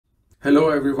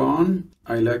Hello everyone,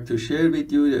 I'd like to share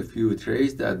with you a few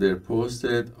trades that were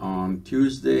posted on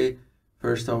Tuesday,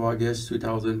 1st of August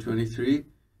 2023.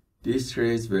 These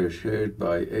trades were shared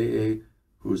by AA,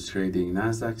 who's trading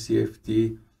Nasdaq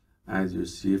CFD. As you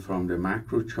see from the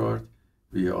macro chart,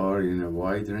 we are in a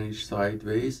wide range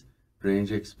sideways,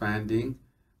 range expanding,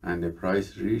 and the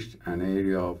price reached an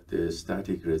area of the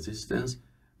static resistance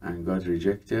and got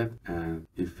rejected. And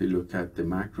if we look at the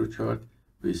macro chart,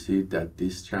 we see that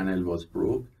this channel was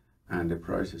broke and the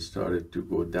price started to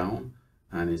go down,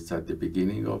 and it's at the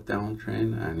beginning of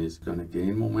downtrend and it's going to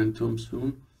gain momentum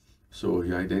soon. So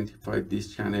he identified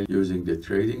this channel using the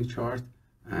trading chart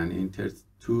and entered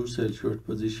two sell short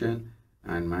position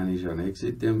and managed and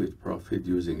exit them with profit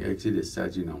using exit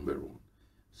strategy number 1.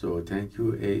 So thank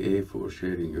you AA for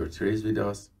sharing your trades with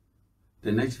us.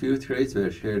 The next few trades were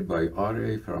shared by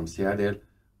RA from Seattle,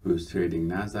 who's trading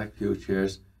Nasdaq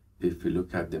futures. If we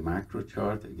look at the macro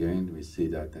chart, again, we see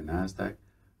that the Nasdaq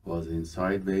was in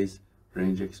sideways,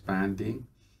 range expanding,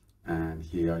 and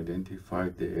he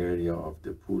identified the area of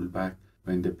the pullback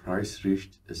when the price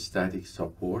reached a static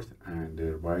support and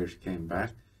the buyers came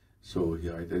back. So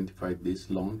he identified these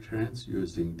long trends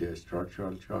using the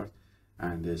structural chart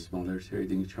and the smaller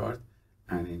trading chart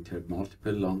and entered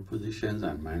multiple long positions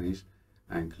and managed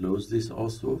and closed this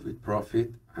also with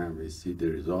profit. And we see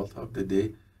the result of the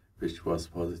day, which was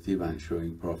positive and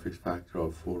showing profit factor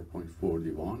of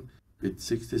 4.41 with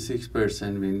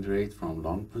 66% win rate from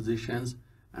long positions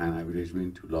and average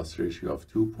win to loss ratio of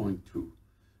 2.2.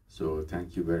 So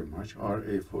thank you very much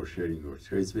RA for sharing your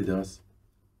trades with us.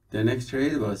 The next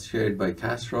trade was shared by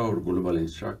Castro, our global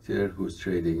instructor, who's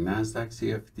trading Nasdaq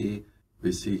CFD.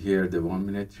 We see here the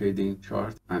 1-minute trading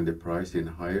chart and the price in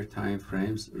higher time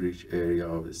frames reach area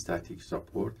of static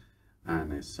support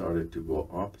and it started to go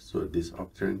up. So this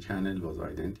uptrend channel was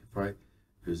identified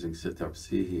using setup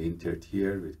C. He entered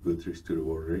here with good risk to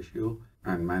reward ratio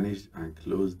and managed and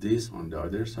closed this on the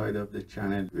other side of the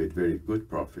channel with very good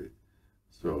profit.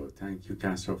 So thank you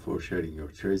Castro for sharing your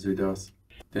trades with us.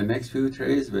 The next few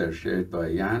trades were shared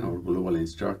by Jan, our global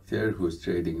instructor, who's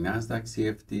trading Nasdaq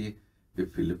CFD.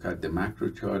 If we look at the macro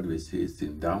chart, we see it's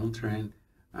in downtrend,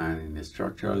 and in the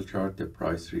structural chart, the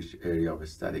price reached area of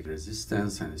static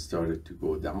resistance and started to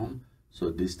go down. So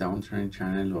this downtrend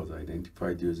channel was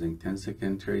identified using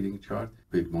 10-second trading chart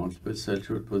with multiple sell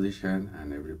short position,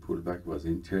 and every pullback was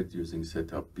entered using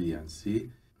setup B and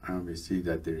C. And we see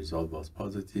that the result was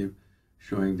positive,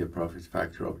 showing the profit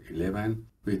factor of 11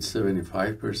 with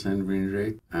 75% win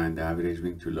rate and the average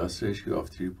win to loss ratio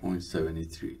of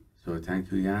 3.73. So thank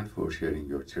you Jan for sharing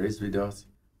your trades with us.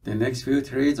 The next few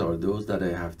trades are those that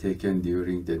I have taken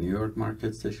during the New York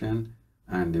market session,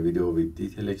 and the video with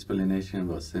detailed explanation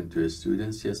was sent to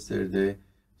students yesterday,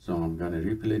 so I'm going to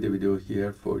replay the video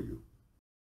here for you.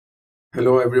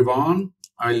 Hello everyone,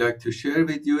 I'd like to share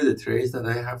with you the trades that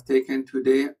I have taken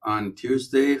today on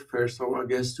Tuesday, 1st of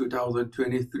August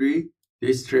 2023.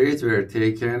 These trades were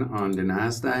taken on the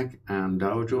Nasdaq and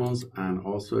Dow Jones and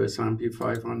also S&P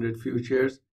 500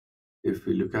 futures. If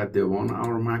we look at the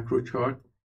 1-hour macro chart,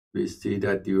 we see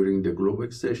that during the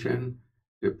Globex session,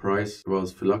 the price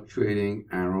was fluctuating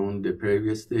around the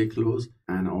previous day close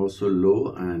and also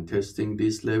low and testing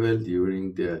this level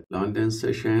during the London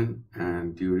session,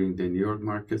 and during the New York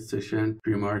market session,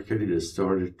 pre-market it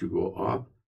started to go up.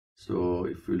 So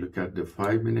if we look at the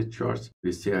 5-minute charts,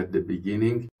 we see at the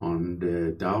beginning on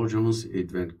the Dow Jones,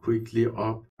 it went quickly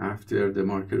up after the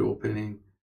market opening,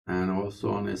 and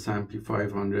also on S&P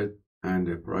 500. And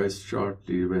the price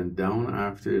sharply went down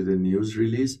after the news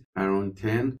release around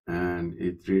 10, and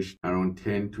it reached around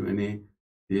 10:20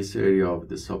 this area of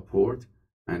the support,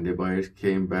 and the buyers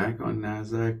came back on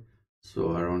Nasdaq.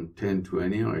 So around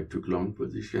 10:20 I took long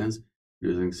positions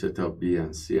using setup B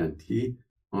and C and T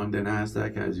on the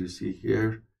Nasdaq, as you see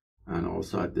here. And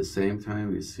also at the same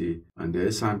time we see on the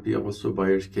S&P also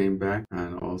buyers came back,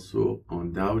 and also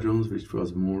on Dow Jones, which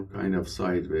was more kind of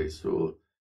sideways. So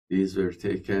these were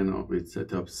taken with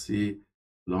setup C,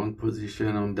 long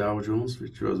position on Dow Jones,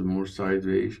 which was more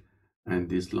sideways, and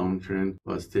this long trend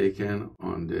was taken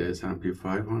on the S&P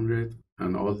 500.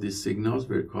 And all these signals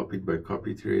were copied by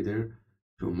copy trader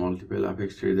to multiple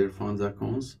Apex Trader funds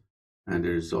accounts, and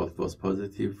the result was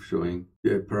positive, showing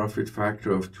a profit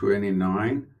factor of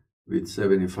 29 with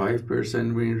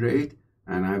 75% win rate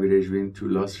and average win to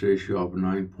loss ratio of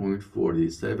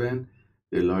 9.47.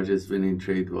 The largest winning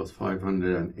trade was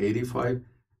 $585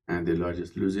 and the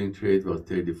largest losing trade was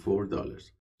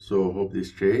 $34. So hope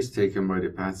this trade taken by the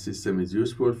PAAT system is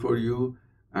useful for you,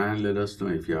 and let us know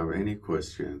if you have any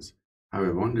questions. Have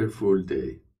a wonderful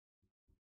day.